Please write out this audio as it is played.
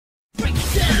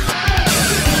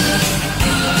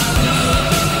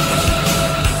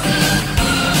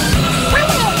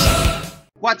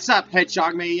What's up,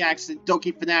 Hedgehog Maniacs and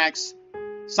Doki Fanatics?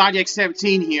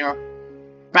 Sonic17 here,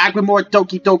 back with more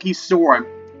Doki Storm,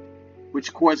 which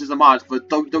of course is a mod for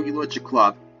Doki Literature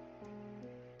Club.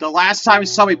 The last time you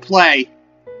saw me play,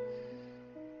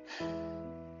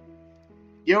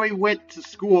 Yuri went to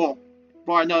school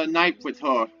for another night with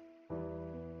her,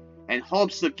 and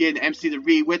hopes of getting MC to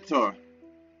read with her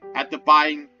after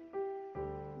buying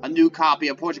a new copy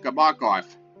of Portugal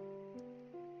Markov.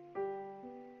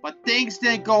 But things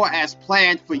didn't go as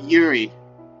planned for Yuri,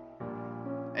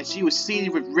 as she was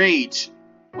seething with rage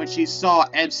when she saw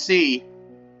MC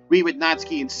read with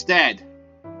Natsuki instead.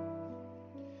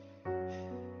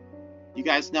 You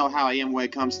guys know how I am when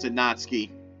it comes to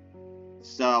Natsuki,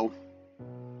 so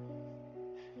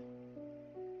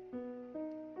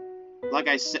like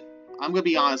I said, I'm gonna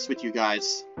be honest with you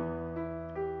guys.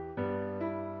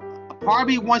 A part of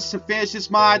me wants to finish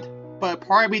this mod, but a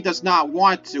part of me does not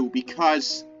want to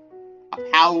because of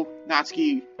how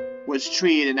Natsuki was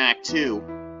treated in Act 2.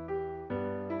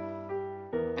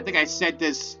 I think I said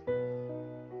this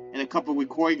in a couple of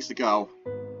recordings ago,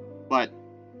 but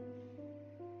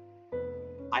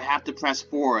I have to press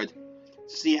forward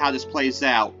to see how this plays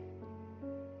out.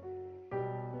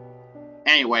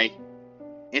 Anyway,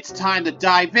 it's time to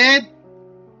dive in,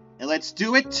 and let's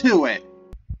do it to it.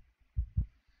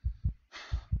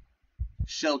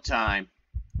 Showtime.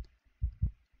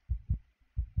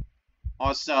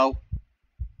 Also,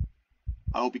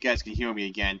 I hope you guys can hear me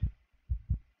again,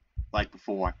 like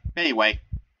before. Anyway.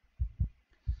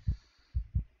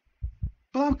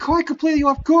 But I'm quite completely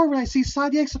off guard when I see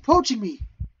Sonic approaching me.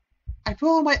 I put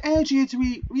all my energy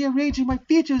into rearranging my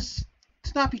features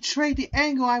to not betray the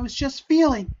anger I was just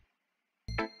feeling.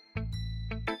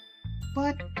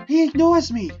 But he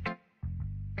ignores me.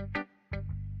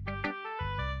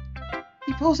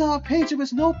 He pulls out a page of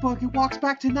his notebook and walks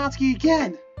back to Natsuki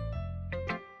again.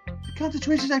 The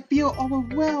concentration I feel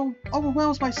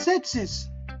overwhelms my senses.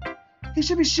 He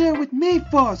should be sharing with me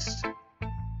first.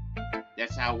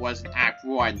 That's how it was in Act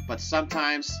 1, but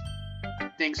sometimes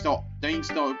things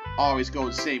don't always go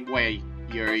the same way,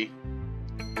 Yuri.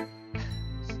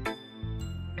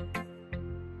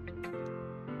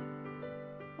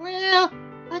 Well,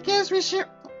 I guess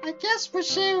we're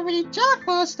sharing with each other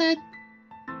first then.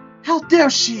 How dare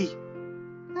she?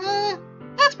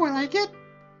 That's more like it.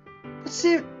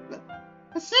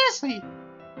 But seriously,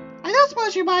 I don't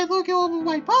suppose you mind looking over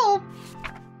my poem.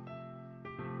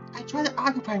 I try to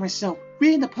occupy myself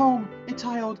reading the poem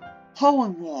entitled Hole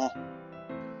in Wall.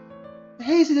 The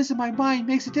haziness in my mind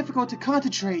makes it difficult to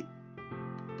concentrate,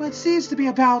 but it seems to be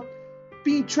about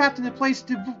being trapped in a place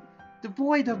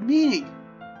devoid of meaning,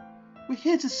 with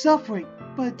hints of suffering,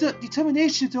 but a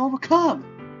determination to overcome.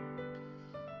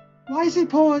 Why is he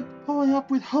pulling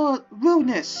up with her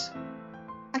rudeness?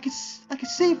 I can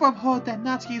see from her that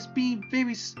Natsuki is being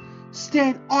very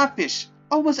standoffish,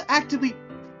 almost actively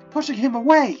pushing him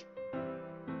away.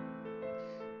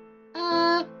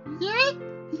 Yuri?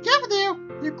 Be careful there!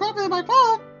 You're crumpling my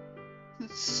palm!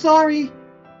 Sorry.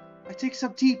 I take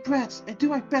some deep breaths and do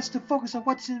my best to focus on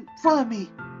what's in front of me.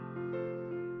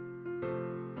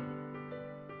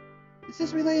 Is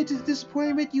this related to the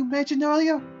disappointment you mentioned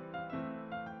earlier?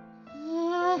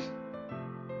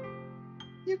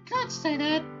 You can't say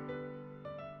that.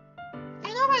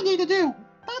 I know what I need to do,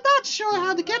 but I'm not sure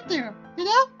how to get there, you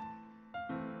know?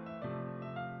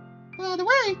 By the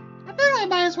way, I feel I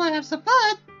might as well have some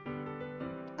fun.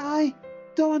 I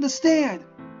don't understand.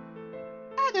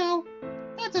 I know.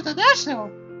 That's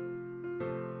international.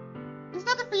 There's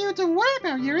nothing for you to worry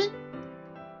about, Yuri.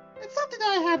 It's something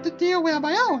I have to deal with on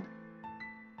my own.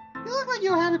 You look like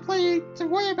you haven't plenty to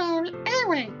worry about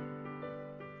anyway.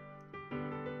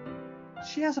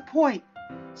 She has a point.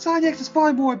 Sonic is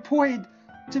far more important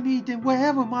to me than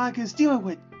whatever Monica is dealing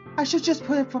with. I should just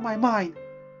put it from my mind.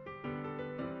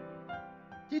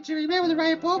 Did you remember to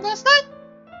write a poem last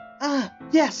night?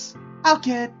 Yes. I'll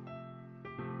get it.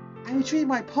 I retrieved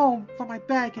my poem from my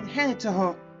bag and handed it to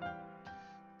her.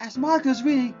 As Monica was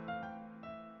reading,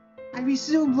 I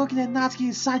resumed looking at Natsuki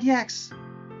and Sonic.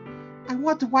 I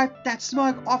want to wipe that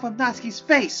smug off of Natsuki's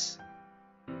face.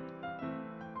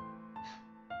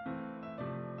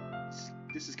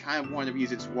 This is kind of one of the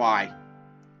reasons why.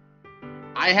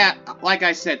 Like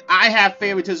I said, I have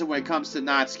favoritism when it comes to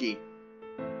Natsuki.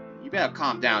 You better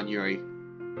calm down, Yuri.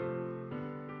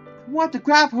 I want to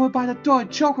grab her by the door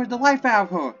and choke her the life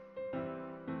out of her.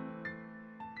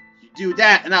 You do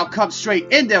that and I'll come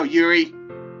straight in there, Yuri.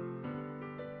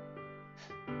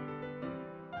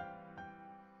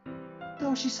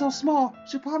 Though she's so small,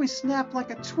 she'll probably snap like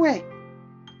a twig.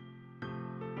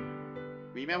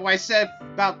 Remember what I said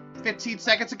about 15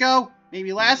 seconds ago?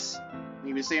 Maybe less?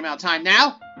 Maybe the same amount of time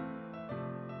now?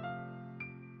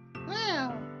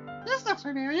 Well, this looks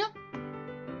familiar.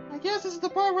 I guess this is the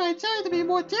part where I tell you to be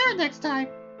more daring next time.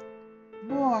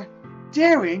 More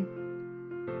daring?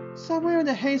 Somewhere in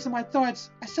the haze of my thoughts,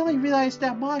 I suddenly realized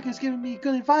that Monica is giving me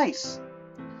good advice.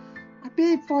 I'm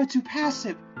being far too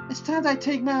passive. It's time that I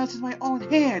take matters in my own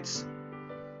hands.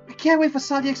 I can't wait for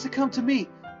Sandy X to come to me.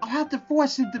 I'll have to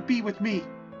force him to be with me.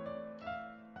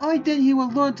 Only then he will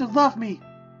learn to love me.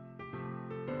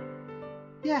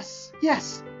 Yes,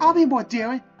 I'll be more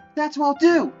daring. That's what I'll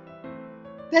do.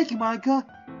 Thank you, Monica.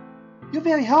 You're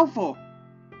very helpful.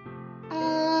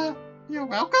 You're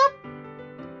welcome?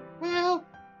 Well,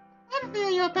 I feel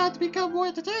you're about to become more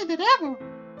entertaining than ever.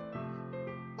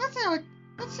 Let's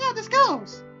see how this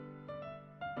goes.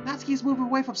 Natsuki's moving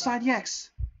away from Sign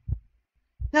X.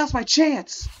 Now's my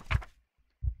chance.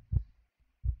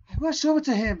 I rush over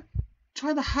to him,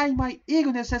 trying to hide my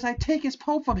eagerness as I take his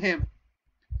poem from him.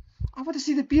 I want to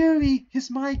see the beauty his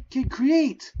mind can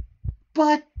create.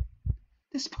 But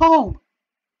this poem,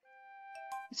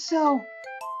 it's so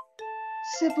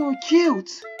simple and cute.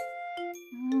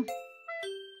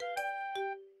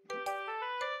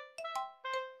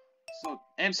 So,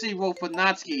 MC wrote for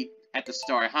Natsuki at the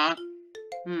start, huh?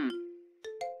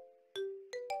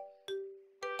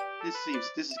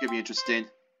 This is gonna be interesting.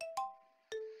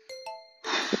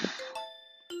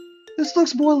 This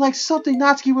looks more like something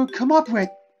Natsuki would come up with.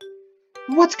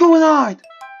 What's going on?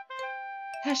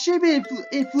 Has she been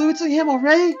influencing him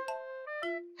already?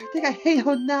 I think I hate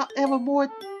her now ever more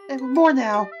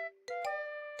now.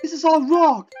 This is all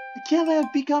wrong. I can't let him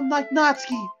become like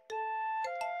Natsuki.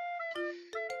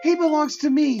 He belongs to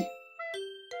me.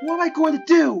 What am I going to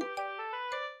do?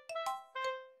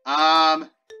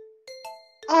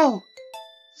 Oh,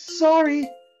 sorry.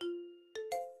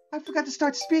 I forgot to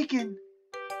start speaking.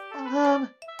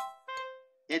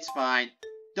 It's fine.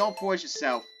 Don't force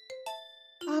yourself.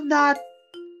 I'm not.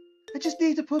 I just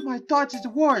need to put my thoughts into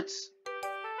words.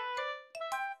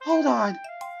 Hold on.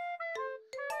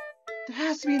 There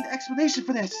has to be an explanation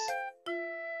for this.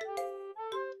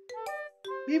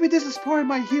 Maybe this is part of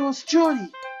my hero's journey.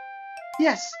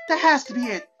 Yes, that has to be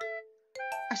it.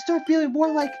 I start feeling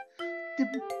more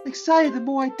excited the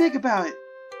more I think about it.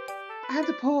 I have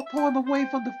to pull him away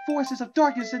from the forces of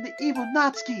darkness and the evil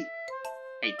Natsuki.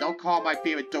 Hey, don't call my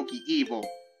favorite Doki evil.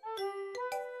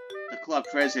 The club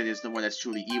president is the one that's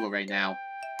truly evil right now.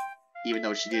 Even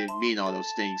though she didn't mean all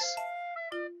those things.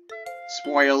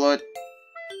 Spoiler alert.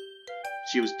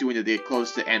 She was doing it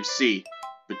close to MC,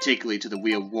 particularly to the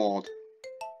real world.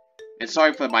 And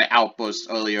sorry for my outburst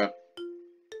earlier.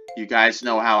 You guys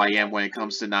know how I am when it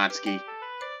comes to Natsuki.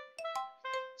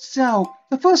 So,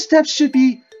 the first step should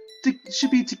be to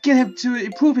get him to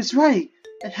improve his writing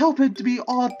and help him to be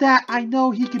all that I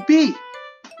know he could be.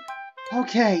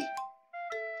 Okay.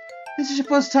 This is your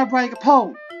first time writing a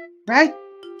poem, right?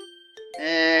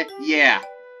 Yeah.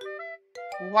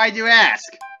 Why do you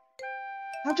ask?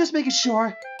 I'm just making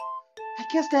sure. I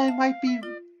guess that it might be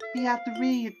after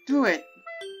reading through it.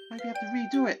 Might be have to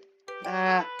redo it.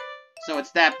 So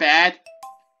it's that bad?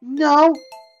 No.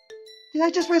 Did I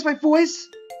just raise my voice?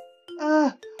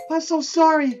 I'm so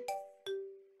sorry.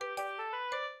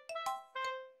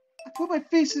 I put my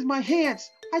face in my hands.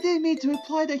 I didn't mean to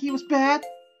imply that he was bad.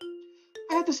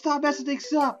 I have to stop messing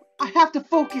things up. I have to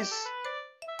focus.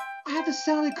 I have to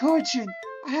sound encouraging.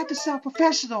 I have to sound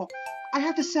professional. I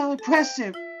have to sound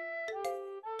impressive.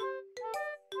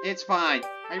 It's fine.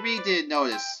 I really didn't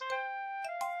notice.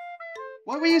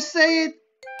 What were you saying?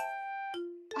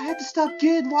 I had to stop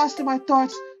getting lost in my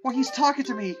thoughts while he's talking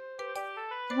to me.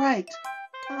 Right.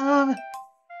 I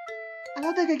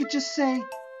don't think I could just say,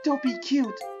 don't be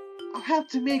cute. I'll have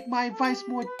to make my advice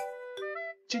more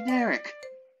generic.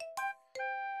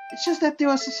 It's just that there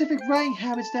are specific writing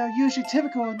habits that are usually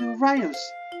typical of new writers.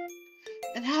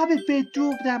 And having been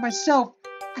through that myself,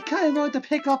 I kind of learned to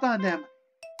pick up on them.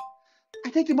 I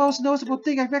think the most noticeable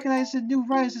thing I recognize in new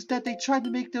writers is that they try to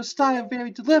make their style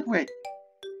very deliberate.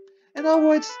 In other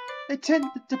words, they tend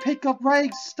to pick up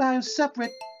writing styles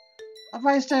separate from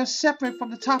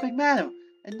the topic matter,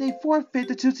 and they forfeit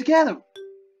the two together.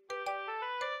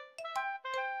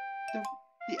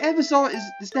 The end result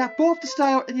is that both the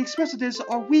style and the expressiveness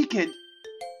are weakened.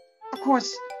 Of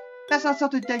course, that's not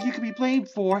something that you can be blamed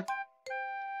for.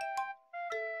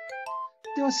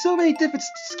 There are so many different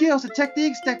skills and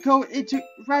techniques that go into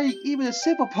writing even a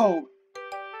simple poem.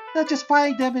 Not just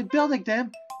finding them and building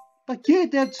them, but getting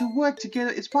them to work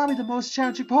together is probably the most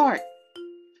challenging part.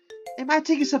 It might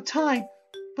take you some time,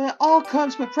 but it all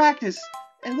comes with practice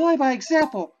and learning by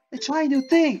example and trying new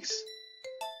things.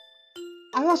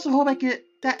 I also hope I get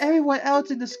that everyone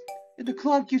else in the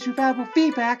club gives you valuable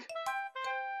feedback.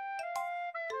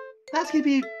 That can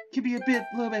be a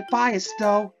little bit biased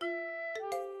though.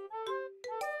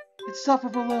 It's tough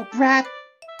of a little brat.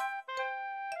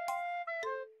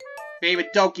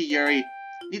 Favorite Doki, Yuri.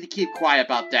 Need to keep quiet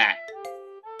about that.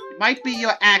 It might be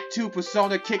your Act 2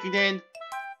 persona kicking in.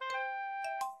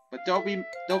 But don't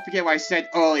forget what I said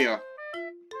earlier.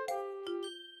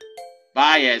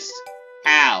 Biased.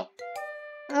 How?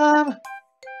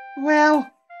 Well,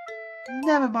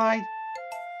 never mind.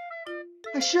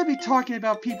 I should be talking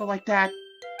about people like that.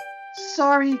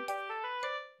 Sorry.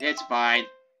 It's fine.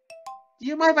 Do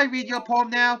you mind if I read your poem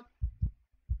now?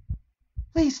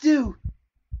 Please do.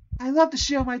 I love to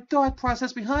share my thought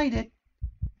process behind it.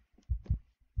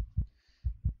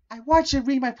 I watched him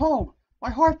read my poem, my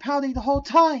heart pounding the whole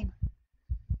time.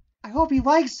 I hope he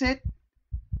likes it.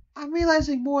 I'm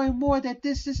realizing more and more that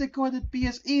this isn't going to be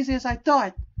as easy as I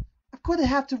thought. I'm going to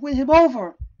have to win him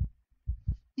over.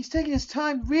 He's taking his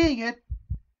time reading it.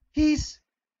 He's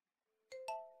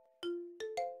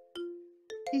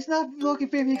not looking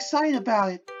very excited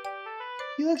about it.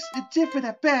 He looks indifferent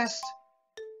at best.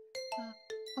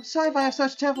 I'm sorry if I have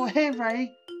such terrible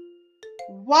handwriting.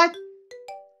 What?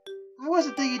 I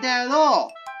wasn't thinking that at all.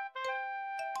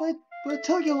 But it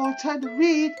took you a long time to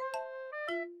read.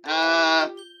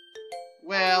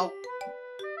 Well,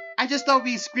 I just don't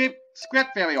read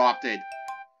script very often.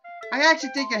 I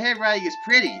actually think your handwriting is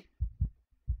pretty.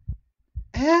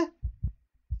 Eh?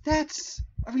 That's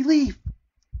a relief.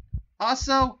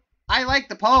 Also, I like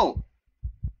the poem.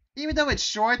 Even though it's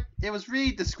short, it was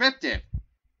really descriptive.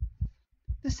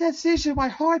 The sensation of my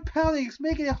heart pounding is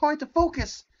making it hard to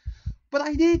focus. But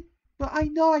I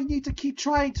know I need to keep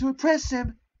trying to impress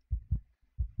him.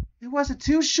 It wasn't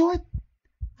too short.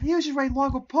 I usually write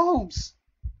longer poems.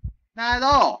 Not at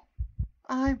all.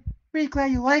 I'm really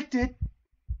glad you liked it.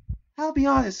 I'll be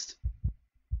honest.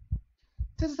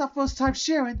 Since it's our first time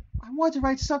sharing, I wanted to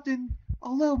write something a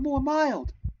little more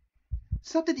mild.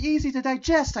 Something easy to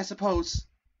digest, I suppose.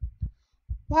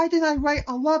 Why didn't I write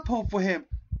a love poem for him?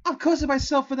 I'm cursing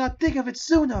myself for not thinking of it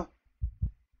sooner.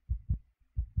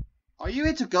 Are you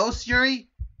into ghosts, Yuri?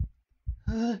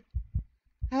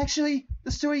 Actually,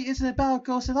 the story isn't about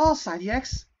ghosts at all, Side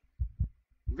X.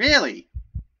 Really?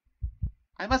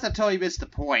 I must have totally missed the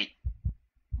point.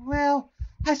 Well,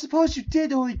 I suppose you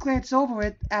did only glance over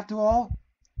it, after all.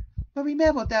 But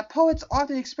remember that poets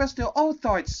often express their own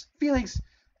thoughts, feelings,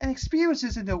 and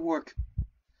experiences in their work.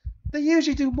 They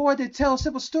usually do more than tell a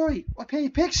simple story or paint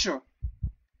a picture.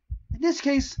 In this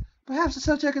case, perhaps the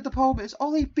subject of the poem is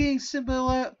only being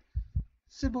symbiotically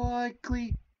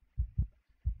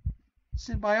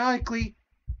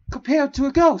compared to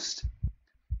a ghost,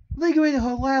 lingering in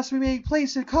her last remaining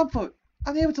place in comfort,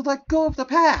 unable to let go of the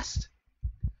past,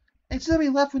 and suddenly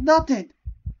left with nothing.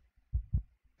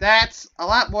 That's a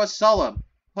lot more solemn,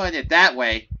 putting it that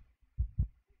way.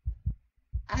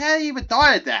 I hadn't even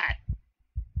thought of that.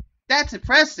 That's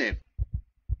impressive.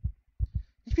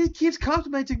 If he keeps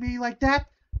complimenting me like that,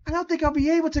 I don't think I'll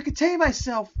be able to contain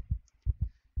myself.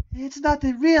 It's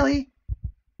nothing really.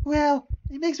 Well,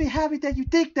 it makes me happy that you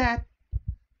think that.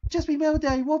 Just remember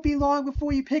that it won't be long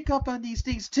before you pick up on these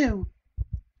things too.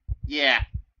 Yeah,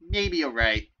 maybe you're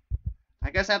right. I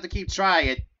guess I have to keep trying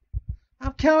it.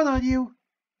 I'm counting on you.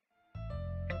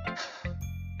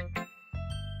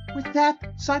 With that,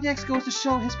 Sanyax goes to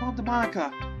show his poem to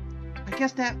Monica. I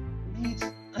guess that means...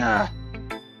 I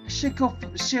should go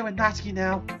share with Natsuki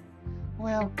now.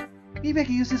 Well, maybe I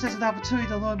can use this as an opportunity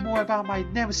to learn more about my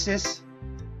nemesis.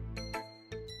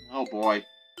 Oh boy,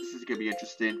 this is gonna be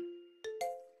interesting.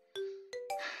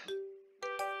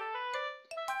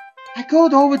 I go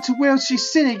over to where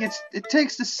she's sitting. It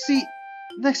takes the seat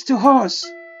next to hers.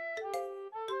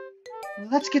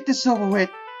 Let's get this over with.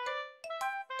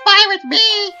 Fire with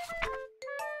me!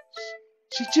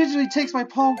 She gingerly takes my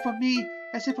poem from me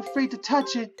as if afraid to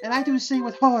touch it, and I do the same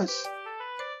with hers.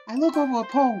 I look over a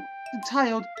poem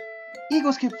entitled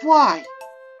Eagles Can Fly.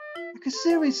 A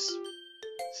considering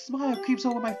smile creeps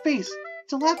over my face.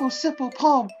 It's a laughable, simple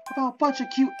poem about a bunch of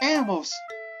cute animals.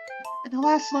 And the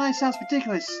last line sounds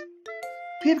ridiculous.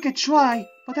 People can try,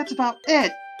 but that's about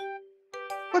it.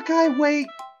 What kind of way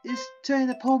to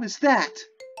end a poem is that?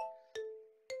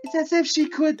 It's as if she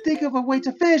couldn't think of a way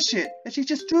to finish it, and she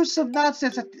just threw some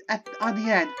nonsense on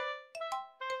the end.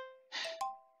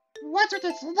 What's with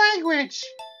this language?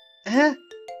 Huh?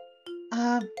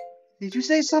 Did you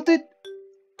say something?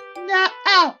 No,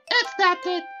 oh, it's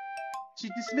nothing. She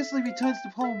dismissively returns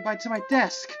the poem to my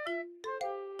desk.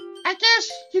 I guess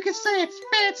you could say it's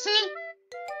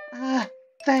fancy.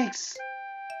 Thanks.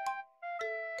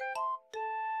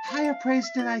 higher praise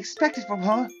than I expected from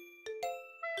her.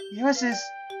 Yours is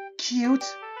cute.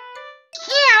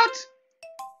 Cute?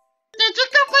 Did you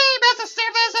complain about the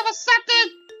symbolism or something?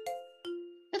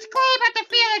 It's clear about the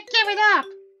fear of giving up.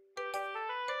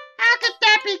 How could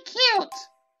that be cute?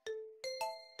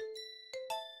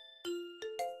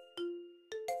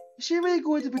 Is she really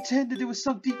going to pretend that there was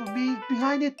some deeper meaning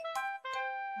behind it?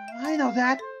 I know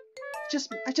that.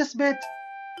 I just meant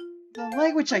the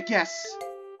language, I guess.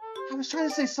 I was trying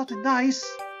to say something nice.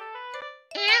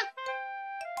 Yeah?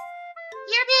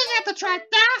 You mean you have to try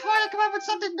that hard to come up with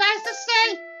something nice to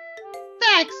say?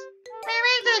 Thanks. My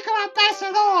reading didn't come out nice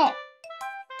at all.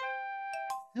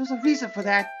 There was a reason for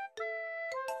that.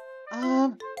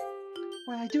 Well,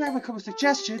 I do have a couple of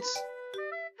suggestions.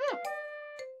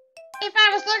 If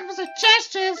I was looking for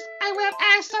suggestions, I would have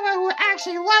asked someone who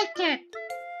actually liked it.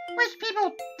 Which people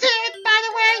did, by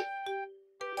the way.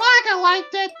 Manga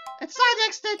liked it, and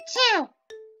Sidex did too.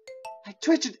 I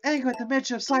twitched in anger at the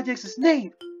mention of Sidex's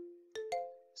name.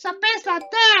 So based on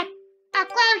that, I'm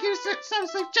glad to give some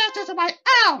suggestions of my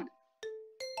own.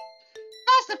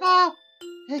 First of all,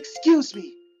 Excuse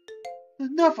me.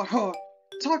 Enough of her,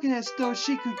 talking as though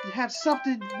she could have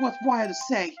something worthwhile to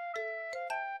say.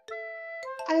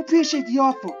 I appreciate the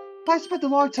offer, but I spent a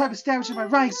long time establishing my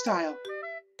writing style.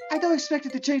 I don't expect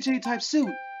it to change anytime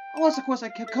soon, unless of course I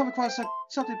can come across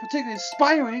something particularly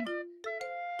inspiring,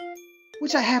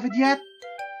 which I haven't yet.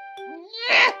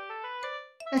 yeah.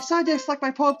 And Sidex liked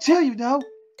my poem too, you know.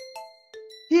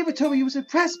 He even told me he was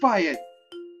impressed by it.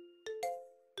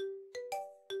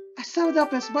 I summed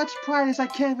up as much pride as I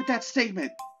can with that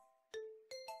statement.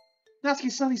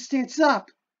 Natsuki suddenly stands up.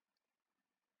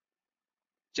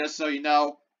 Just so you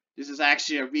know, this is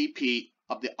actually a repeat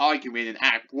of the argument in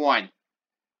Act 1.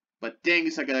 But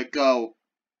things are gonna go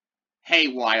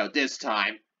haywire this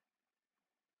time.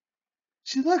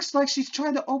 She looks like she's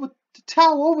trying to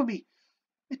tower over me.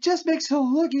 It just makes her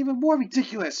look even more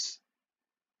ridiculous.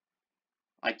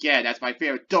 Again, that's my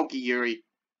favorite Doki, Yuri.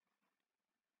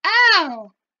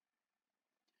 Oh!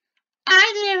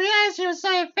 I didn't realize you were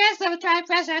so offensive and trying to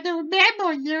press out to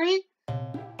remember, Yuri.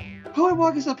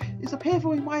 Poemark is a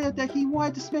painful reminder that he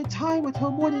wanted to spend time with her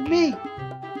more than me.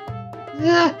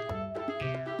 Ugh.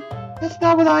 That's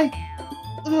not what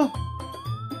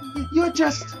You're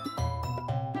just...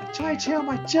 I try to channel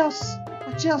my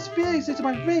jealous feelings into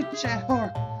my rage at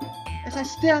her as I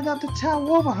stand up to tower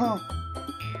over her.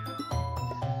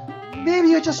 Maybe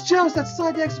you're just jealous that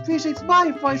Sidex appreciates my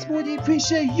advice more than he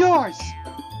appreciates yours.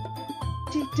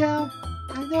 Deep down,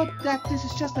 I know that this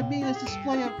is just a meaningless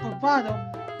display of bravado,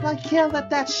 but I can't let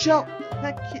that show.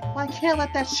 I can't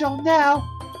let that show now.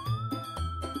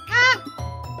 Huh?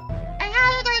 And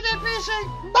how are you going to appreciate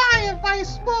my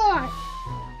advice more?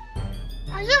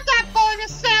 Are you not fooling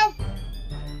yourself?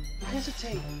 I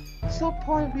hesitate. Some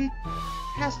part of me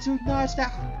has to acknowledge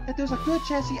that there's a good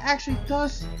chance he actually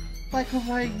does like her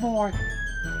writing more.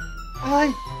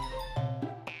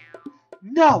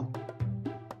 No!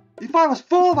 If I was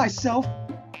full of myself,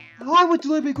 I would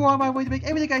deliberately go on my way to make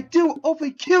everything I do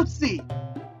overly cutesy!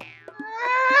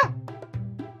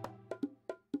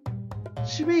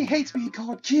 She really hates being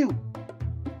called cute.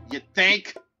 You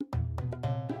think?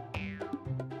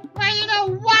 Well, you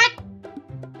know what?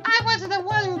 I wasn't the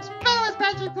one who was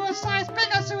magic for a size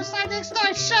bigger suicide didn't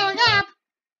start showing up!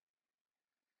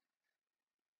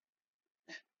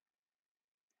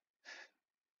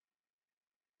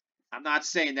 I'm not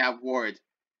saying that word.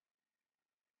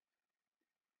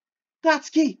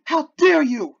 Natsuki, how dare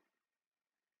you!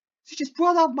 She just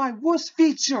brought out my worst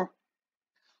feature.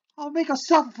 I'll make her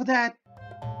suffer for that.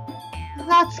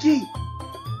 Natsuki!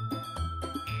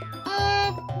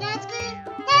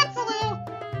 Natsuki? That's a little...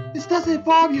 This doesn't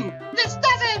involve you! This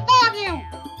doesn't involve you!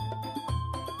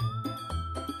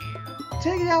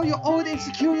 Taking out your own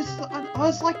insecurities on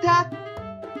us like that?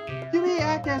 You may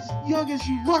act as young as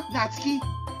you look, Natsuki.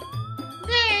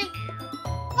 Me?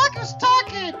 Look who's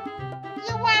talking!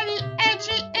 You whiny,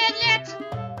 edgy idiot!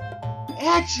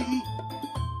 Edgy?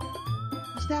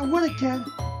 It's that word again.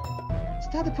 It's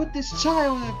time to put this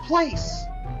child in place.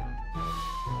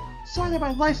 Sorry that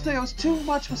my lifestyle is too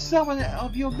much for someone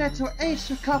of your mental age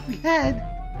to comprehend.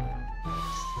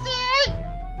 See?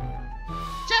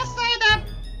 Just saying that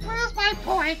proves my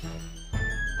point.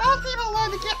 Most people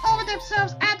learn to get over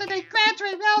themselves after they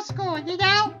graduate middle school, you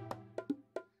know?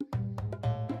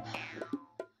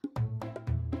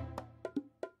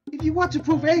 If you want to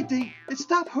prove anything, then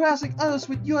stop harassing others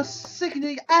with your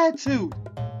sickening attitude.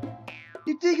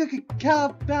 You think you can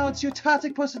counterbalance your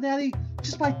toxic personality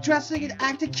just by dressing and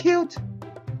acting cute?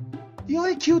 The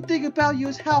only cute thing about you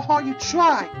is how hard you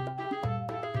try.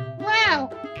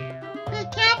 Wow! Be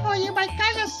careful Or you might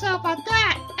cut yourself on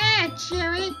that edge,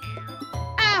 Yuri.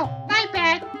 Oh, my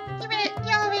bad. You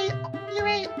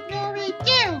already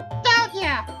do, don't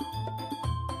ya?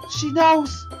 She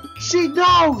knows! She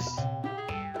knows!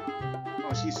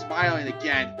 Oh, she's smiling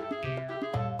again.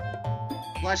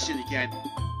 Blushing again.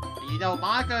 And you know,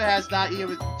 Monica has not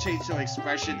even changed her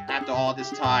expression after all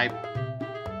this time.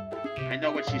 I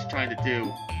know what she's trying to do.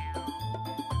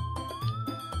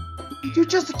 Did you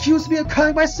just accuse me of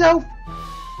cutting myself?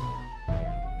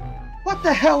 What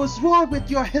the hell is wrong with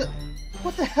your head?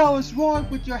 What the hell is wrong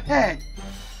with your head?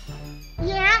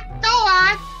 Yeah, go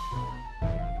on.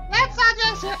 Let's not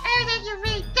answer everything you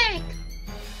really think.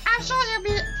 I'm sure there'll be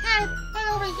head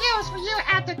over heels for you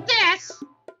after this.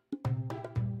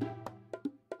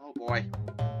 Oh boy.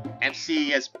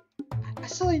 MC has... I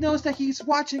suddenly noticed that he's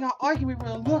watching our argument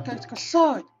with a look of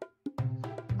concern.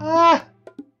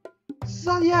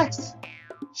 Sonny X!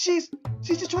 She's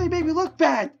just trying to make me look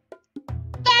bad!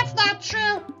 That's not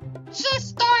true! She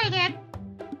started it!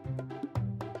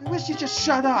 I wish you'd just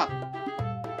shut up!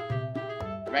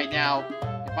 Right now,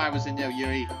 if I was in there,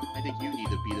 Yuri, I think you need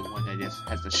to be the one that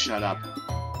has to shut up.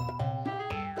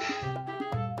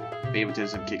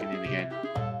 Favoritism kicking in again.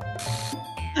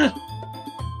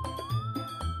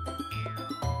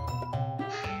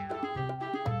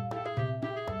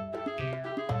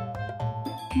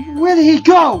 Where did he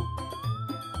go?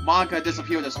 Monica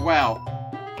disappeared as well.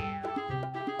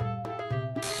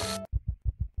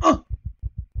 Oh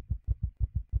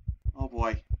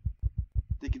boy. I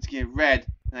think it's getting red,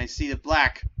 and I see the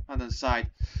black on the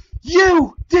side.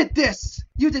 You did this!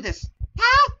 You did this!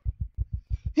 Huh?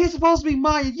 He's supposed to be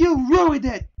mine and you ruined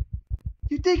it!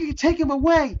 You think you can take him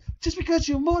away just because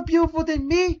you're more beautiful than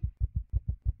me?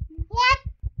 What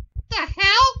the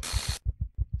hell?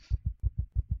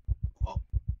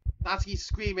 Natsuki's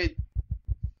screaming.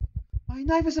 My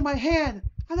knife is in my hand.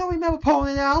 I don't remember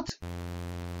pulling it out.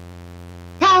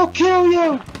 I'll kill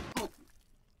you!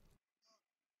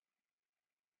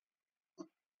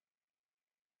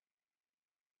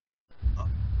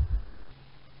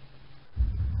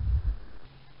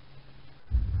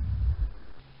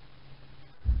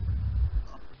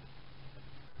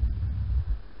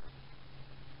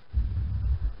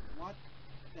 What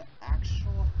the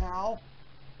actual hell?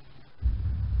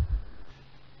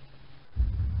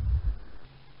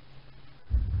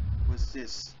 What's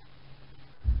this?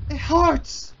 It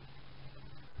hurts!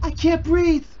 I can't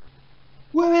breathe!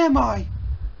 Where am I?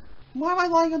 Why am I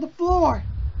lying on the floor?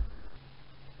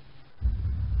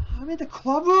 I'm in the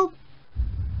club room?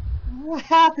 What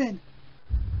happened?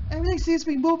 Everything seems to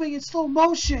be moving in slow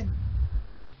motion.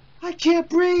 I can't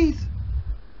breathe!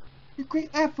 With great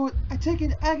effort, I take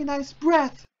an agonized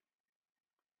breath.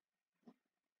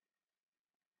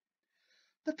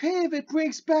 The pain of it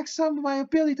brings back some of my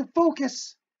ability to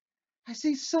focus. I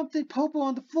see something purple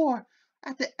on the floor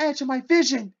at the edge of my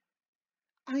vision.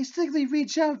 I instinctively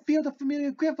reach out and feel the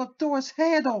familiar grip of Thor's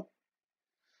handle.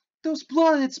 There's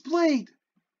blood on its blade.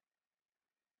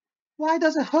 Why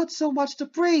does it hurt so much to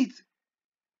breathe?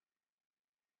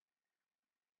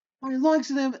 My lungs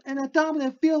and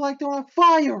abdomen feel like they're on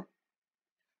fire.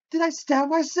 Did I stab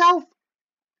myself?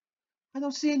 I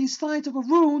don't see any signs of a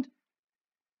wound.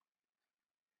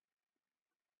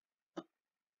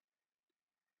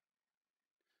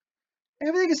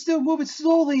 Everything is still moving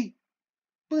slowly,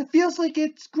 but it feels like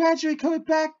it's gradually coming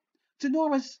back to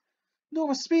normal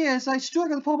speed as I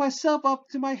struggle to pull myself up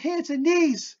to my hands and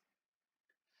knees.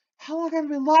 How long have I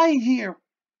been lying here?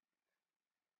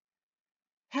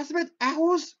 Has it been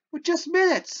hours or just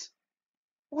minutes?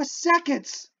 Or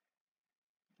seconds?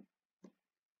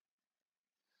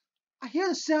 I hear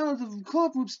the sound of the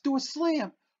club room's door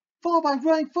slam, followed by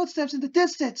running footsteps in the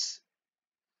distance.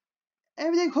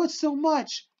 Everything hurts so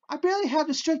much, I barely have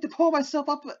the strength to pull myself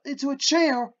up into a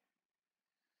chair.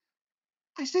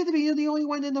 I seem to be the only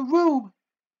one in the room.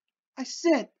 I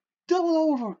sit, doubled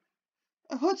over.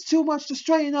 It hurts too much to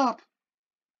straighten up.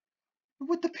 But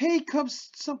with the pain comes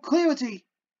some clarity.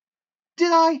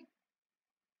 Did I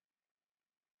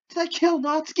kill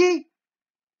Natsuki?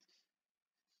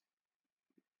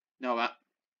 No,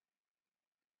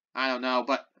 I don't know,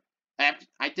 but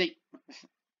I think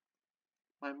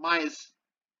my mind is...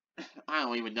 I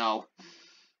don't even know.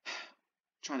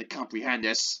 Trying to comprehend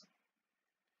this.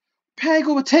 Panic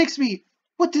overtakes me.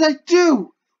 What did I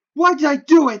do? Why did I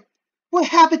do it? What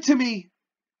happened to me?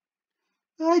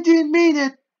 I didn't mean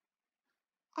it.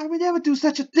 I would never do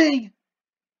such a thing.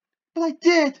 But I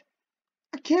did.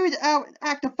 I carried out an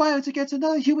act of violence against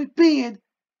another human being.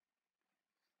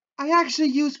 I actually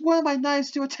used one of my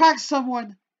knives to attack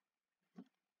someone.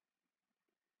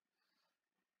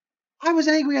 I was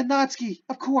angry at Natsuki,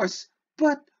 of course,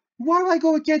 but why would I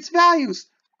go against values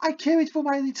I carried for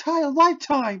my entire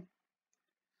lifetime?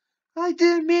 I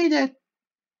didn't mean it.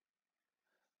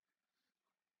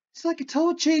 It's like a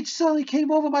total change suddenly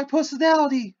came over my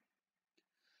personality.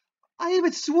 I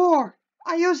even swore.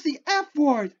 I used the F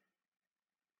word.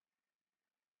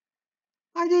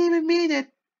 I didn't even mean it.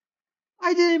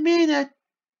 I didn't mean it.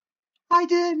 I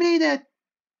didn't mean it.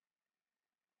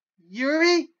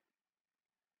 Yuri?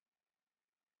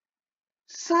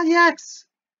 Sonny X!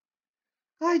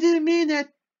 I didn't mean it.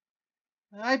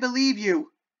 I believe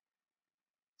you.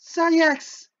 Sonny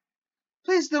X!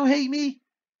 Please don't hate me.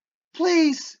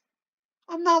 Please.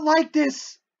 I'm not like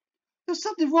this. There's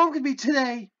something wrong with me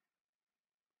today.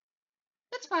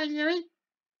 It's fine, Yuri.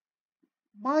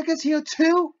 Monika's here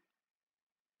too?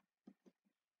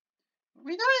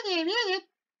 We know you didn't mean it.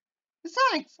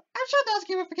 Besides, I'm sure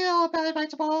Natsuki will forget all about it by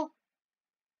tomorrow.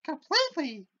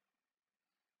 Completely.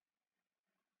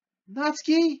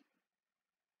 Natsuki?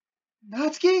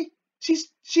 Natsuki?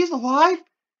 She's alive?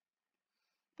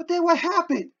 But then what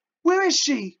happened? Where is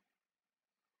she?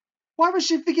 Why would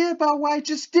she forget about what I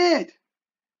just did?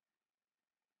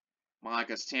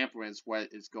 Monika's tampering is what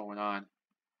is going on.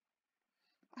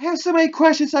 I have so many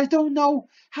questions I don't know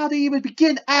how to even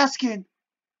begin asking.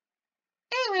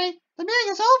 Anyway, the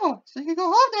meeting is over, so you can go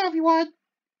home now if you want.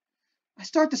 I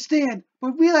start to stand,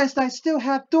 but realize that I still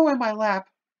have Dora in my lap.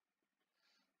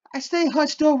 I stay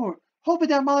hunched over, hoping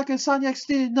that Monika and Sonny X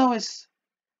didn't notice.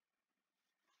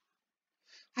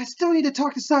 I still need to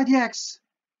talk to Sonny X.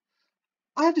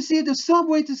 I have to see if there's some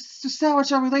way to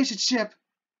salvage our relationship.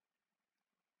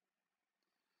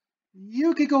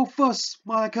 You can go first,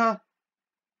 Monika.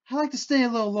 I'd like to stay a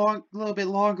little bit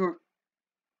longer.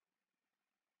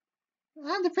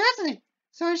 I'm the president,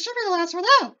 so I should be the last one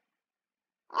out.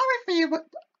 I'll wait for you, but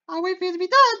I'll wait for you to be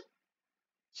done.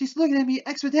 She's looking at me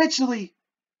exponentially.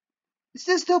 Is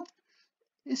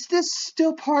this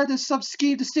still part of some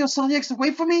scheme to steal Sonny X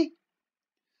away from me?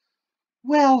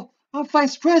 Well, I'm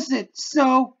vice president,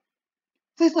 so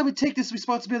please let me take this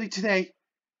responsibility today.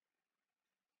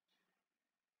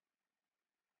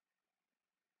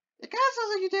 It kind of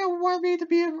sounds like you didn't want me to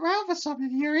be around for something,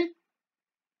 Yuri.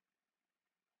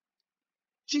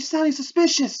 She's sounding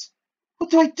suspicious.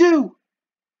 What do I do?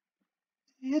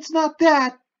 It's not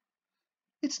that.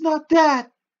 It's not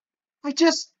that. I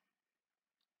just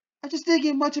didn't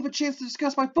get much of a chance to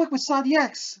discuss my book with Sonny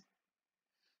X.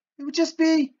 It would just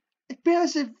be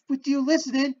embarrassing with you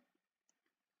listening.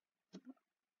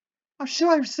 I'm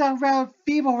sure I sound rather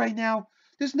feeble right now.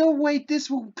 There's no way this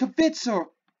will convince her.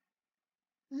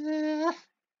 I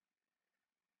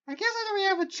guess I don't really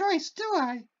have a choice, do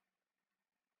I?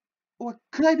 Or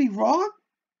could I be wrong?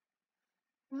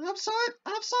 I'm sorry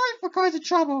for causing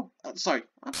trouble. I'm sorry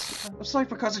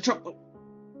for causing trouble.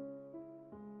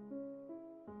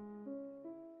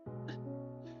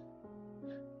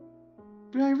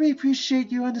 But I really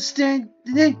appreciate you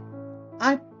understanding.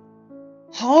 I'm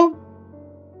home?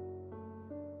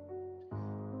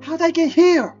 How'd I get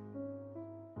here?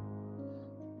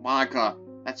 Monika,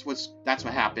 that's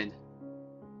what happened.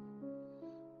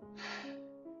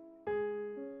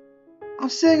 I'm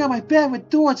sitting on my bed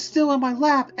with Dora still on my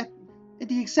lap in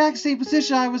the exact same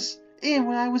position I was in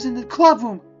when I was in the club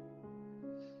room.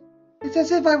 It's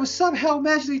as if I was somehow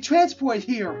magically transported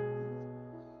here.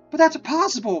 But that's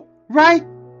impossible, right?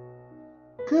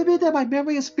 Could it be that my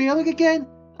memory is failing again?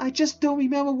 I just don't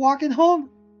remember walking home?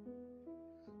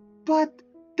 But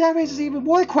that raises even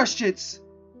more questions.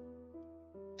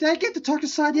 Did I get to talk to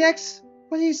Sonny X?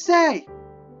 What did he say?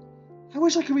 I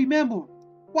wish I could remember.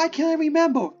 Why can't I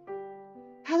remember?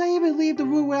 How did I even leave the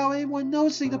room without anyone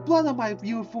noticing the blood on my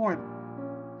uniform?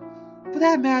 For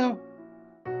that matter,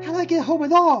 how did I get home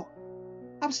at all?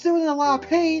 I'm still in a lot of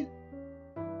pain.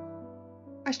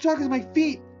 I struggle with my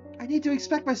feet. I need to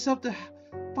expect myself to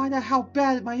find out how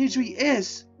bad my injury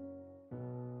is.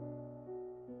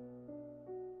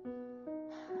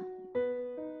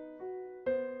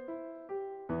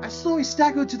 I slowly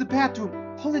stagger into the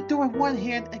bathroom, holding the door in one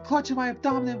hand and clutching my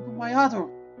abdomen with my other.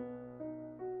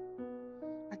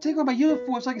 I take off my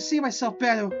uniform so I can see myself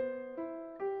better.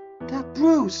 That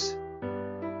bruise.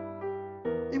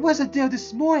 It wasn't there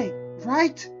this morning,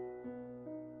 right?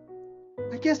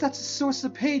 I guess that's the source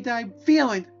of the pain that I'm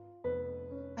feeling.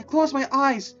 I close my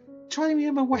eyes, trying to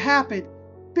remember what happened.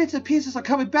 Bits and pieces are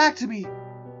coming back to me.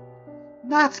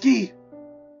 Natsuki!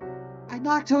 I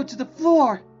knocked her to the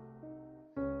floor.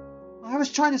 I was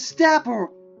trying to stab her,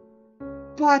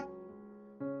 but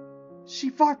she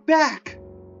fought back.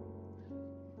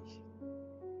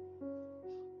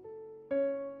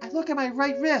 I look at my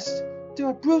right wrist. There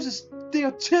are bruises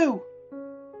there too.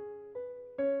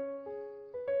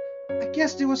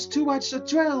 guess there was too much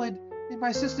adrenaline in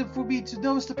my system for me to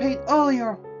notice the pain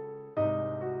earlier.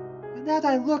 But now that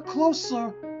I look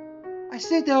closer, I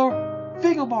see there are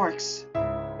finger marks.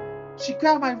 She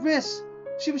grabbed my wrist.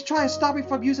 She was trying to stop me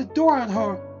from using door on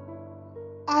her.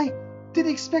 I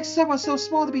didn't expect someone so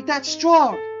small to be that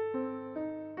strong.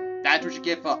 That's what you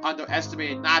get for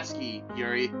underestimating Natsuki,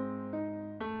 Yuri.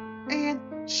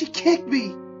 And she kicked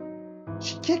me.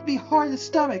 She kicked me hard in the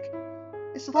stomach.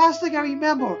 It's the last thing I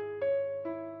remember.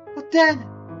 But then,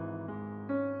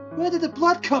 where did the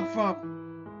blood come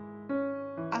from?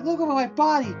 I look over my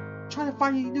body, trying to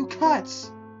find any new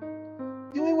cuts.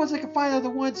 The only ones I can find are the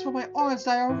ones from my arms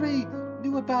that I already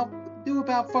knew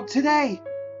about from today.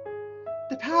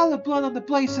 The pattern of blood on the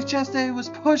blade suggests that it was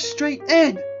pushed straight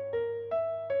in.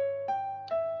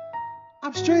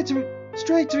 I'm straight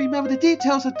to remember the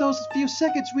details of those few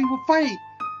seconds we were fighting,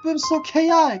 but it was so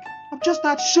chaotic. I'm just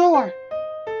not sure.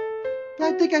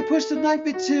 But I think I pushed the knife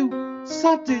into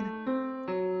something.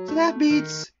 So that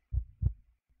means...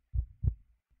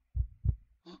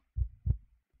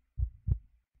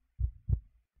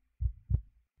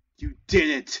 You did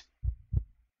it!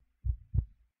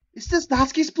 Is this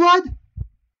Natsuki's blood?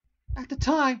 At the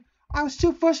time, I was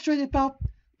too frustrated about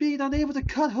being unable to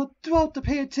cut her throat to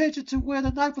pay attention to where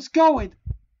the knife was going.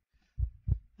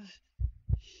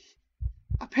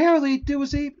 Apparently,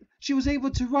 she was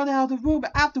able to run out of the room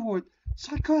afterward,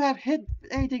 so I couldn't have hit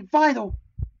anything vital.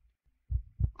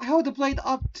 I held the blade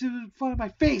up to in front of my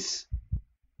face.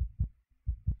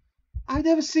 I've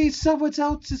never seen someone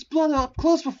else's blood up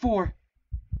close before.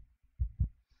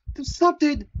 There's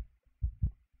something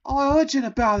urgent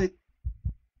about it.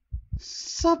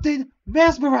 Something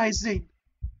mesmerizing.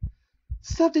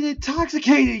 Something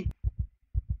intoxicating.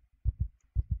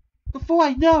 Before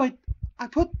I know it, I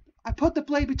put the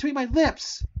blade between my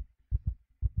lips.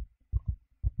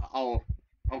 Oh,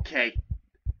 okay.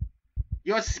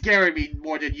 You're scaring me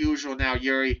more than usual now,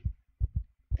 Yuri.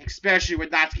 Especially with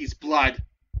Natsuki's blood.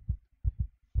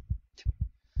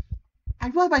 I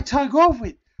run my tongue over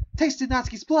it, tasted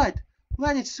Natsuki's blood,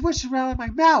 let it swish around in my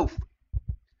mouth,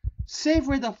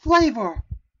 savoring the flavor.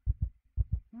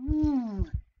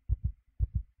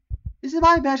 Is it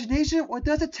my imagination, or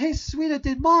does it taste sweeter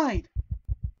than mine?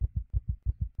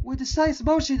 With a decisive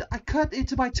motion, I cut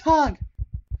into my tongue.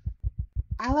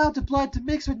 I allowed the blood to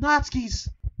mix with Natsuki's.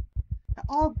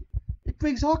 It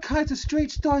brings all kinds of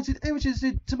strange thoughts and images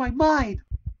into my mind.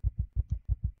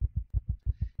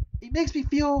 It makes me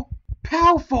feel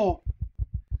powerful.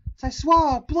 As I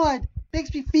swallow blood, it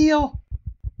makes me feel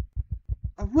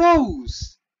a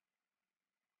rose.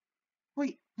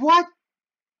 Wait, what?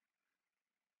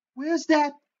 Where's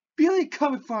that feeling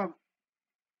coming from?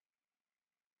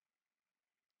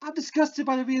 I'm disgusted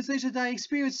by the realization that I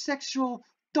experienced sexual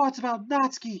thoughts about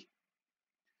Natsuki.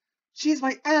 She is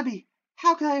my enemy.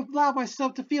 How can I allow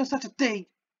myself to feel such a thing?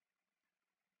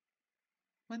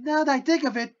 But now that I think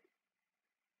of it,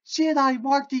 she and I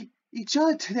marked each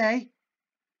other today.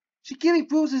 She gave me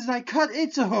bruises and I cut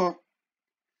into her.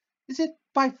 Is it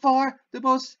by far the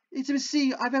most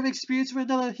intimacy I've ever experienced with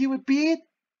another human being?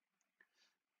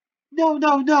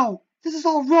 No. This is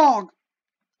all wrong.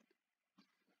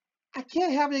 I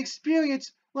can't have an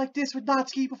experience like this with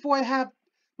Natsuki before I have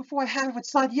it with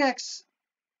Son X.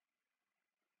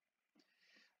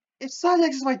 If Son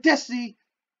X is my destiny,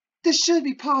 this shouldn't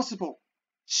be possible.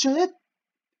 Should it?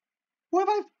 What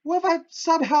if I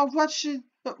somehow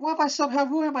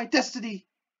ruin my destiny?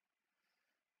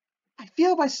 I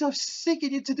feel myself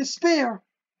sinking into despair.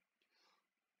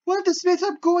 What if this means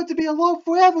I'm going to be alone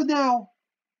forever now?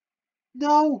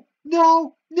 No!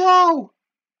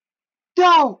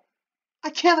 I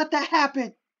can't let that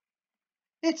happen.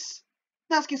 It's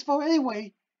Natsuki's fault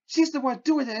anyway. She's the one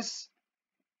doing this.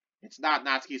 It's not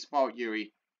Natsuki's fault,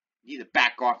 Yuri. You need to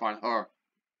back off on her.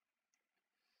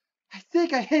 I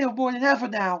think I hate her more than ever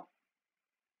now.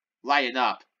 Lighten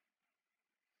up.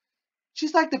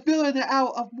 She's like the villain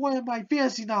out of one of my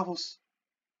fantasy novels.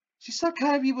 She's some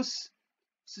kind of evil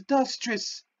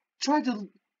seductress, trying to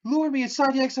lure me and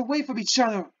Son X away from each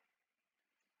other.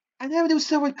 I never knew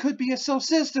someone could be so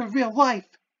sinister in real life.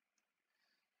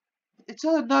 It's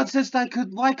other nonsense that I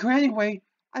could like her anyway.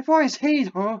 I've always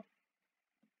hated her.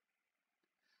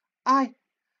 I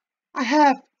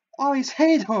have always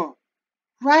hated her,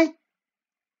 right?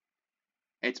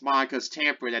 It's Monika's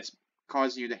temper that's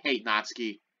causing you to hate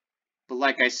Natsuki. But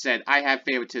like I said, I have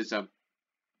favoritism.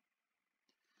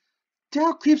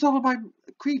 Doubt creeps over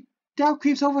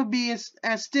me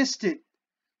as distant.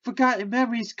 Forgotten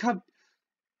memories come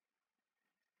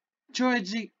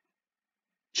churning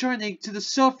to the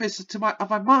surface of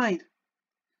my mind.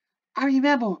 I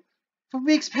remember, from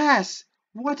weeks past,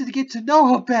 Wanted to get to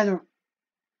know her better.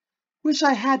 Wish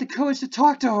I had the courage to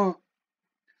talk to her.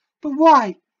 But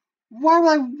why? Why would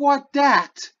I want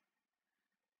that?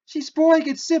 She's boring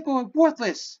and simple and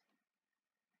worthless.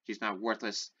 She's not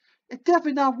worthless. And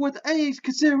definitely not worth any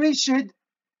consideration.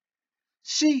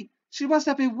 She must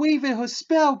have been weaving her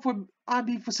spell on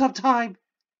me for some time.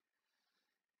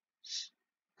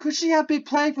 Could she have been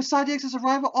planning for Sandiex's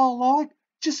arrival all along,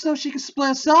 just so she could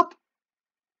split us up?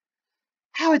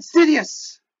 How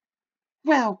insidious!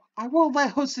 Well, I won't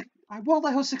let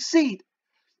her succeed.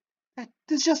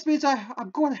 This just means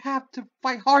I'm going to have to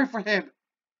fight hard for him.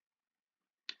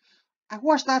 I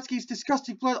washed Natsuki's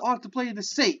disgusting blood off the blade in the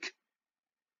sink.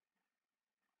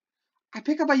 I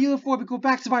pick up my uniform and go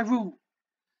back to my room.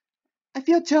 I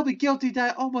feel terribly guilty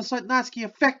that I almost let Natsuki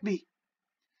affect me.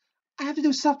 I have to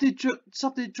do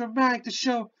something dramatic to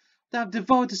show that I'm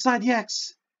devoted to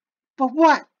Sandex. But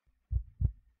what?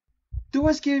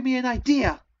 Dora's giving me an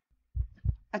idea.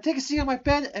 I take a seat on my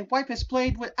bed and wipe his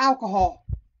blade with alcohol.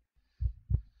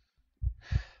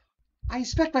 I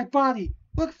inspect my body,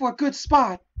 looking for a good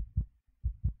spot.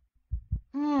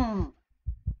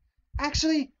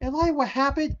 Actually, in light of what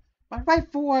happened, my right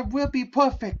forearm will be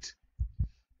perfect.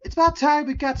 It's about time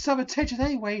we got some attention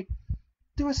anyway.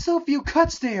 There are so few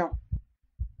cuts there.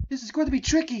 This is going to be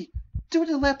tricky, doing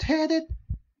it left-handed,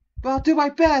 but I'll do my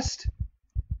best.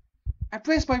 I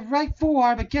brace my right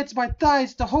forearm against my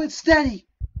thighs to hold it steady.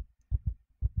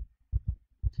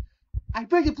 I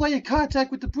bring the blade in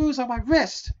contact with the bruise on my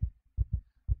wrist.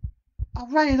 I'll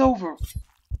write it over.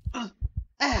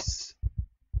 S.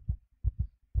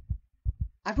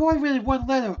 I've only written one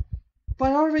letter,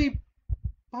 but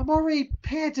I'm already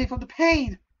panting from the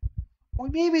pain. Or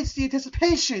maybe it's the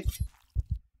anticipation.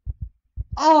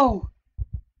 Oh!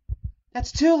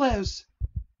 That's 2 letters.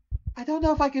 I don't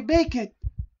know if I can make it.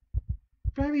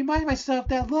 But I remind myself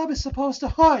that love is supposed to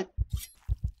hurt.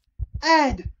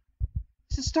 And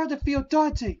this is starting to feel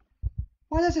daunting.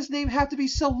 Why does his name have to be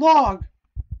so long?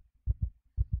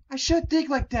 I should think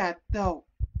like that, though.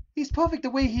 He's perfect the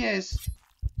way he is.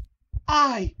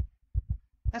 I.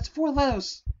 That's 4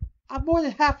 letters. I'm more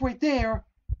than halfway there.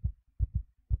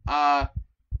 Yeah,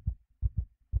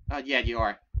 you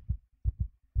are.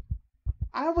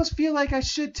 I almost feel like I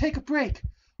should take a break,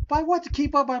 but I want to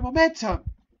keep up my momentum.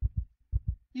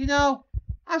 You know,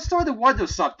 I'm starting to wonder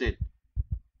something.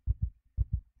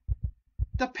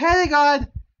 Depending on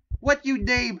what you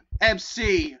name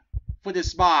MC for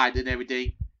this mod and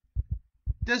everything,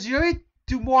 does Yuri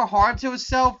do more harm to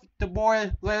herself the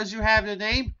more letters you have in the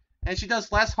name? And she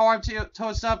does less harm to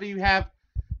herself and you have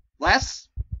less?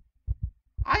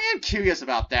 I am curious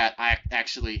about that,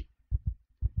 actually.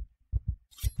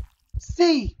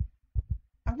 C.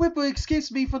 A whimper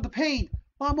escapes me from the pain,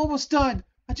 but I'm almost done.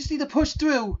 I just need to push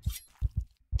through.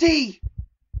 D.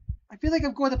 I feel like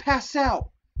I'm going to pass out.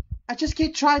 I just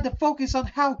keep trying to focus on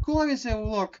how glorious it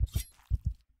will look.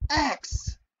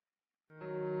 X.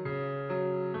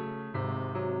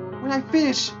 When I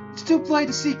finish, it's too blind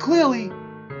to see clearly.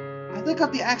 I look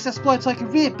up the access blood so I can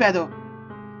read it better.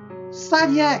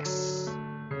 Sign X.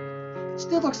 It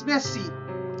still looks messy.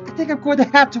 I think I'm going to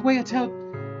have to wait until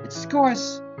it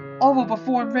scores over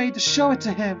before I'm ready to show it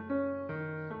to him.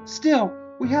 Still,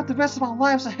 we have the rest of our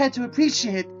lives ahead to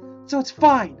appreciate, so it's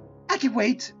fine. I can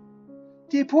wait.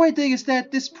 The important thing is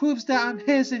that this proves that I'm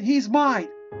his and he's mine.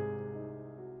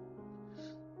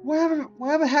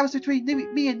 Whatever happens between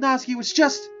me and Natsuki was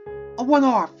just a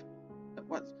one-off.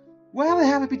 Whatever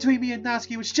happened between me and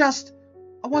Natsuki was just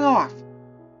a one-off.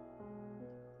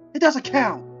 It doesn't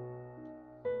count.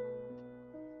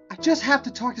 I just have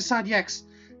to talk to Sandex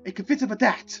and convince him of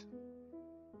that.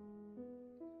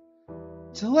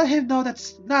 To let him know that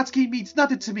Natsuki means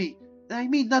nothing to me, and I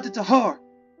mean nothing to her.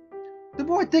 The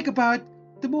more I think about it,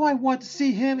 the more I want to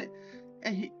see him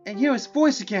and hear his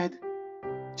voice again.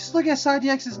 Just looking at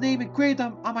Sandex's name engraved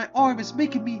on my arm is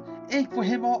making me ache for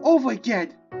him all over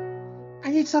again. I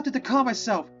need something to calm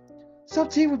myself. Some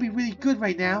tea would be really good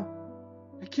right now.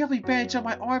 I carefully bandage up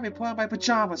my arm and put on my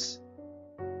pajamas.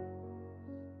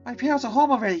 My parents are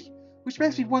home already, which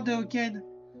makes me wonder again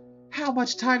how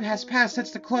much time has passed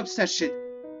since the club session.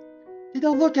 They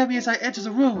don't look at me as I enter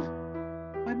the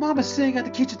room. My mom is sitting at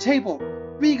the kitchen table,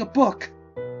 reading a book.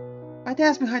 My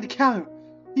dad's behind the counter.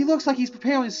 He looks like he's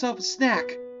preparing himself a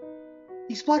snack.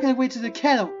 He's plugging away to the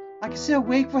kettle. I can still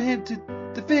wait for him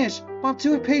to finish, but I'm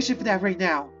too impatient for that right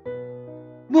now.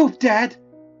 Move, Dad!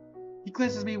 He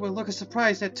glances at me with a look of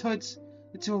surprise that turns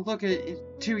into a look of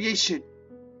interrogation.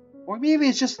 Or maybe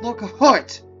it's just a look of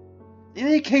hurt. In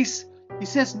any case, he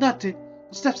says nothing,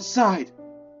 but steps aside.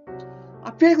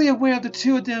 I'm vaguely aware of the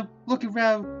two of them looking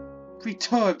rather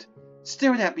perturbed,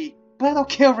 staring at me, but I don't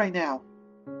care right now.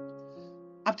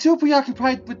 I'm too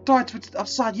preoccupied with thoughts of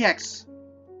Saudi X.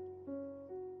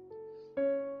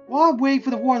 While I'm waiting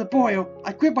for the water to boil,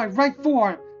 I grip my right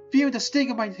forearm, feeling the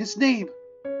sting of his name.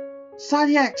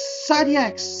 Saudi X, Saudi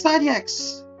X, Saudi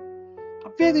X.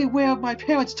 I'm vaguely aware of my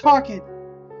parents talking.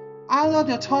 I don't know if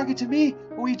they're talking to me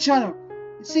or each other.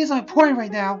 It seems unimportant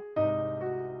right now.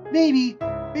 Maybe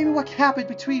what happened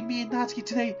between me and Natsuki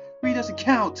today really doesn't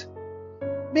count.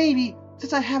 Maybe,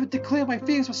 since I haven't declared my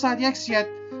feelings for Saudi X yet,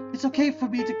 it's okay for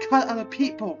me to cut other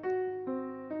people.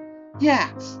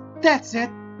 Yeah, that's it.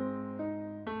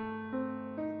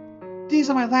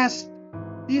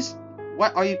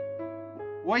 What are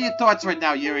your thoughts right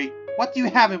now, Yuri? What do you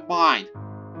have in mind?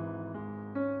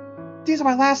 These are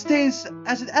my last days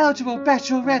as an eligible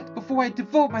bachelorette before I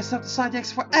devote myself to Saudi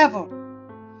X forever.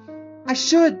 I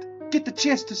should get the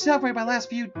chance to celebrate my last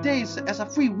few days as a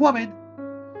free woman.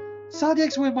 Saudi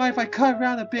X wouldn't mind if I cut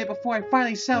around a bit before I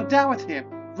finally settle down with him,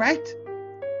 right?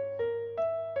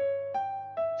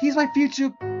 He's my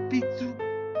future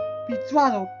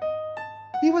betrothal.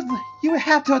 You would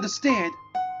have to understand.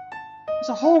 There's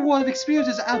a whole world of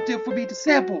experiences out there for me to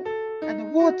sample, and the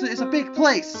water is a big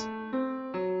place.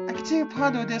 I continue to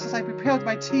ponder this as I prepare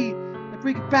my tea and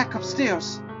bring it back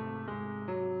upstairs.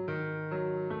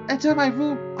 Entering my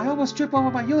room, I almost trip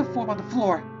over my uniform on the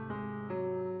floor.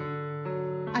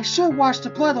 I should wash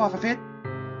the blood off of it.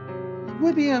 It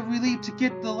would be a relief to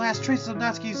get the last traces of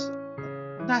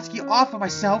Natsuki off of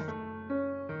myself.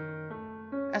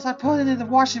 As I put it in the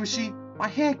washing machine, my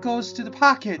hand goes to the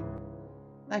pocket,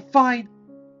 and I find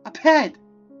a pen.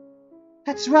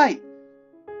 That's right.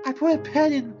 I put a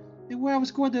pen in where I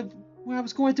was going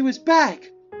through his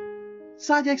bag.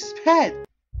 Saudi X's pen.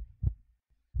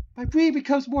 My breathing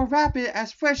becomes more rapid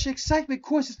as fresh excitement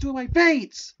courses through my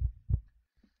veins.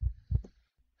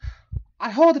 I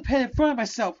hold the pen in front of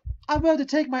myself, unable to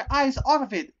take my eyes off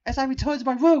of it as I return to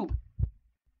my room.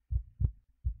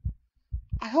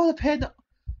 I hold the pen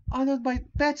under my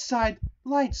bedside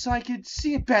light so I can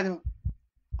see it better.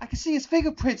 I can see his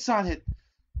fingerprints on it,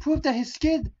 proof that his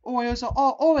skin oils are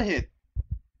all over it.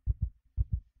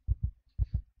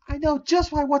 I know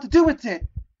just what I want to do with it.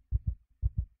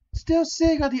 Still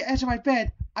sitting on the edge of my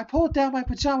bed, I pull down my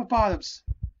pajama bottoms.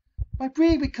 My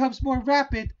breathing becomes more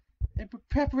rapid in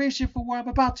preparation for what I'm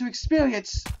about to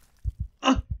experience.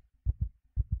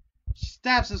 She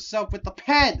stabs herself with the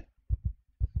pen.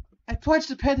 I plunge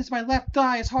the pen into my left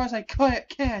thigh as hard as I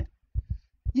can.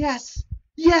 Yes!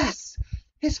 Yes!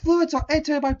 His fluids are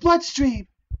entering my bloodstream!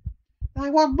 And I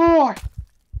want more!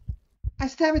 I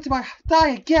stab into my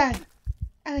thigh again!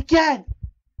 And again!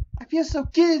 I feel so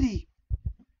giddy!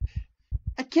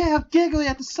 I can't help giggling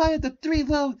at the sight of the 3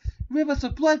 little rivers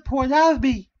of blood pouring out of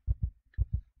me!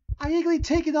 I eagerly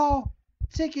take it all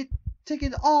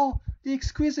the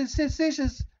exquisite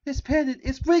sensations this pen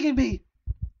is bringing me!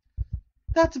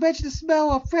 Not to mention the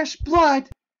smell of fresh blood!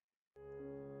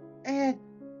 And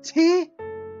tea?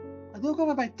 I look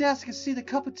over my desk and see the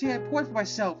cup of tea I poured for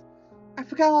myself. I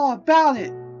forgot all about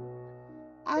it.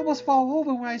 I almost fall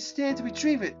over when I stand to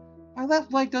retrieve it. My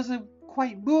left leg doesn't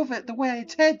quite move it the way I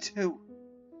intend to.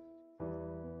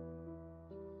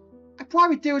 I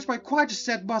probably damaged my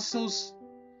quadricep muscles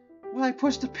when I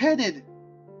pushed the pen in.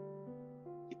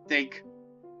 You think?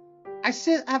 I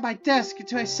sit at my desk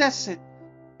to assess it.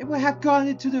 It would have gone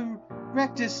into the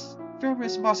rectus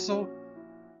femoris muscle,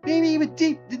 maybe even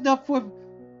deep enough for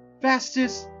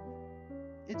vastus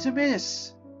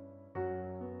intermittus.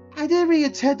 I didn't really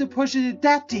intend to push it in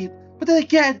that deep, but then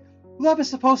again, love is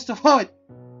supposed to hurt.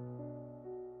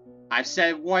 I've said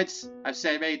it once, I've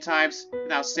said it many times,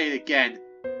 and I'll say it again.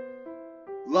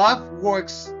 Love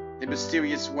works in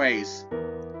mysterious ways,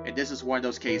 and this is one of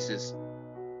those cases.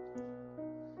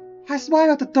 I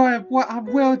smile at the thought of what I'm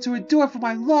willing to endure for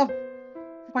my love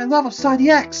of Saudi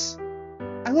X.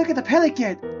 I look at the pen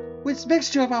again, with its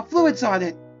mixture of our fluids on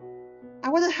it. I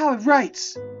wonder how it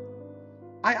writes.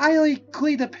 I idly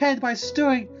clean the pen by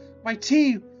stirring my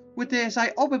tea with it as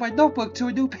I open my notebook to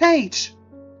a new page.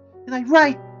 And I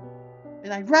write,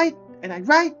 and I write, and I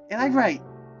write, and I write.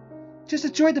 Just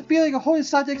enjoying the feeling of holding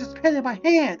Saudi X's pen in my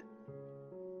hand.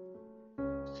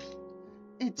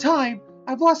 In time,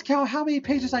 I've lost count of how many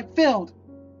pages I've filled.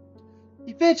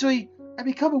 Eventually, I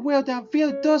become aware that I'm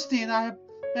feeling thirsty and I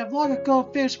have long ago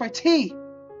finished my tea.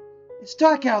 It's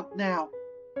dark out now.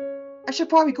 I should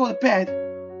probably go to bed.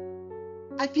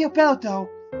 I feel better though.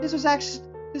 This was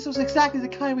exactly the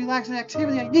kind of relaxing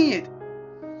activity I needed.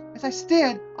 As I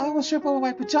stand, I almost trip over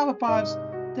my pajama bottoms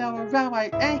that were around my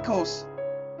ankles.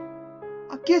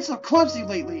 I'm getting so clumsy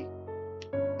lately.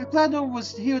 I'm glad no one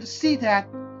was here to see that.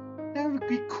 That would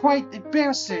be quite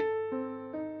embarrassing.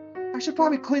 I should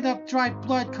probably clean up dry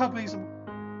blood coverings.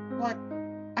 Like,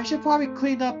 I should probably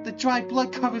clean up the dry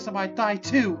blood coverings on my thigh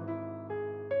too.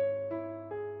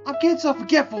 I'm getting so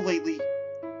forgetful lately.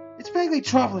 It's vaguely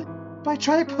troubling, but I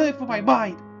try to put it from my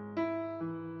mind.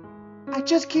 I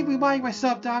just keep reminding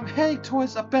myself that I'm heading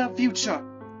towards a better future.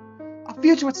 A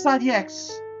future with Sandy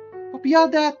X. But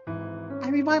beyond that, I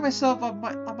remind myself of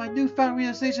my newfound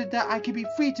realization that I can be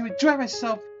free to enjoy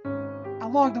myself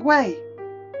along the way.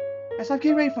 As I'm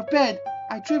getting ready for bed,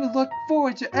 I dream and look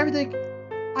forward to everything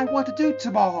I want to do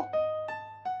tomorrow.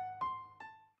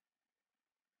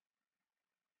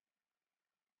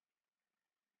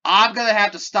 I'm gonna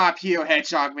have to stop here,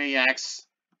 Hedgehog Maniacs.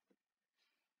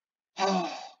 I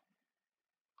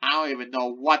don't even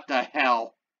know what the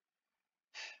hell.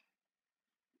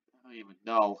 I don't even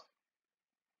know.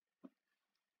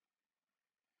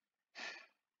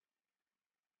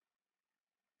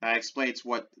 That explains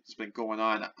what's been going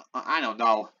on. I don't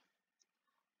know.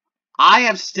 I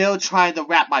am still trying to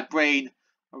wrap my brain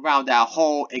around that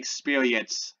whole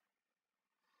experience.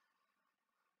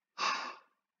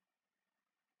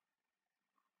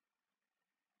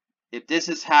 If this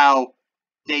is how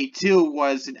Day 2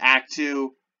 was in Act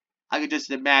 2, I could just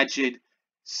imagine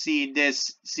seeing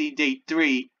Day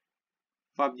 3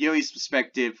 from Yuri's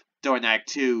perspective during Act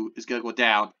 2 is gonna go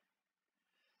down.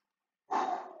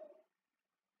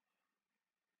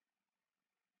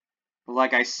 But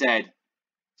like I said,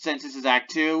 since this is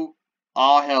Act 2,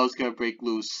 all hell is gonna break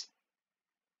loose.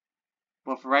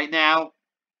 But for right now,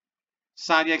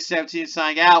 Sonic X17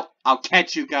 signing out. I'll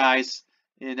catch you guys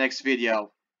in the next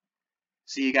video.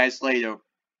 See you guys later.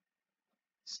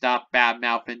 Stop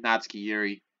bad-mouthing Natsuki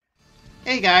Yuri.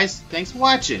 Hey guys, thanks for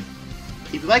watching.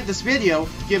 If you like this video,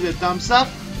 give it a thumbs up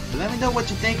and let me know what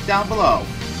you think down below.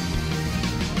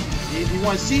 And if you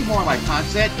want to see more of my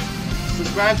content,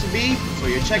 subscribe to me so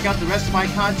you'll check out the rest of my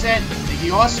content, and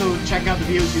you can also check out the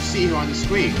videos you see here on the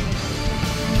screen.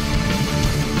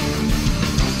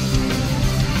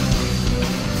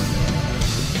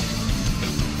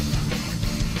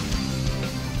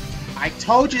 I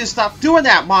told you to stop doing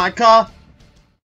that, Monica!